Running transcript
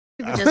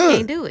People just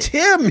can't do it.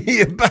 Tell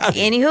me about it.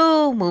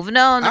 Anywho, moving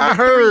on. I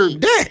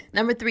heard that.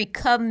 Number 3,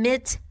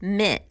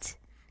 commitment.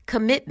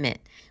 Commitment.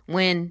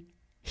 When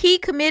he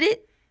committed,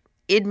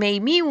 it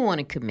made me want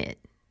to commit.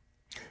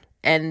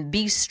 And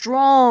be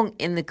strong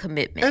in the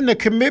commitment. And the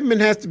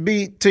commitment has to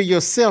be to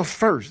yourself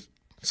first.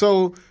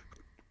 So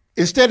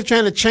instead of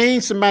trying to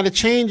change somebody,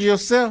 change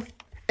yourself,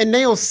 and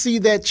they'll see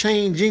that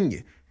change in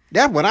you.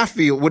 That's what I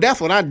feel. Well,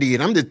 that's what I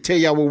did. I'm just tell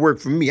y'all what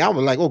worked for me. I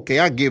was like, okay,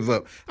 I give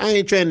up. I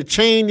ain't trying to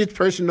change this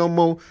person no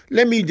more.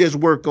 Let me just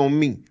work on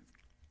me.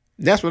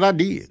 That's what I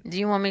did. Do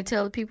you want me to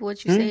tell the people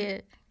what you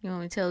said? You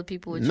want me to tell the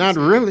people what you Not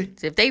said? really.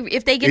 So if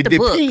they get the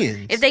book,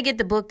 if they get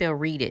the book, they'll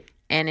read it.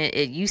 And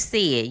you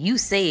said.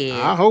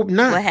 I hope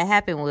not. What had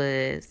happened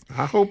was.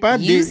 I hope I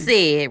did. You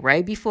said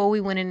right before we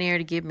went in there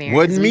to get married.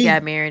 Wasn't me. We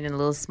got married in a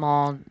little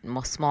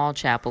small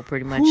chapel,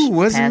 pretty much.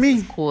 Wasn't past me.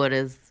 his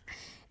quarters.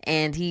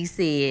 And he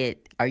said,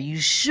 "Are you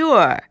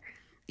sure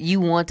you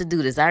want to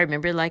do this?" I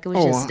remember it like it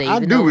was yesterday. I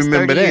even do though it was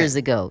remember 30 that. years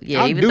ago.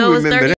 Yeah, I even do though it was remember 30